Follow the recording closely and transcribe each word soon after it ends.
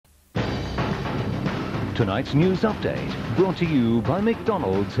Tonight's news update brought to you by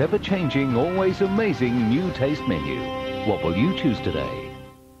McDonald's ever-changing, always amazing new taste menu. What will you choose today?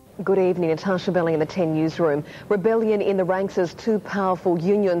 Good evening, Natasha in the 10 newsroom. Rebellion in the ranks as two powerful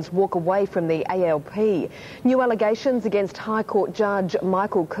unions walk away from the ALP. New allegations against High Court Judge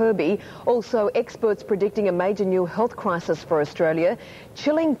Michael Kirby. Also, experts predicting a major new health crisis for Australia.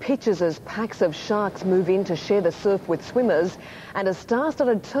 Chilling pictures as packs of sharks move in to share the surf with swimmers. And a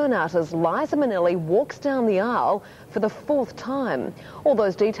star-studded turnout as Liza Minnelli walks down the aisle for the 4th time. All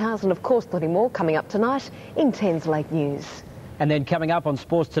those details and, of course, plenty more coming up tonight in 10's Late News. And then coming up on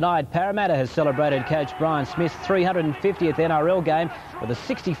Sports Tonight, Parramatta has celebrated coach Brian Smith's 350th NRL game with a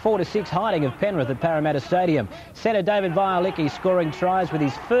 64-6 hiding of Penrith at Parramatta Stadium. Centre David Vialicki scoring tries with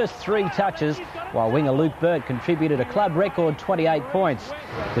his first 3 touches, while winger Luke Burt contributed a club record 28 points.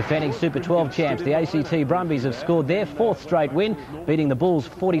 Defending Super 12 champs, the ACT Brumbies have scored their 4th straight win, beating the Bulls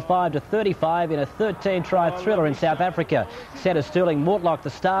 45-35 in a 13-try thriller in South Africa. Centre Sterling Mortlock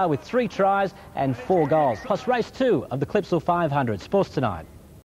the star with 3 tries and 4 goals, plus race 2 of the Clipsal 500. Sports Tonight.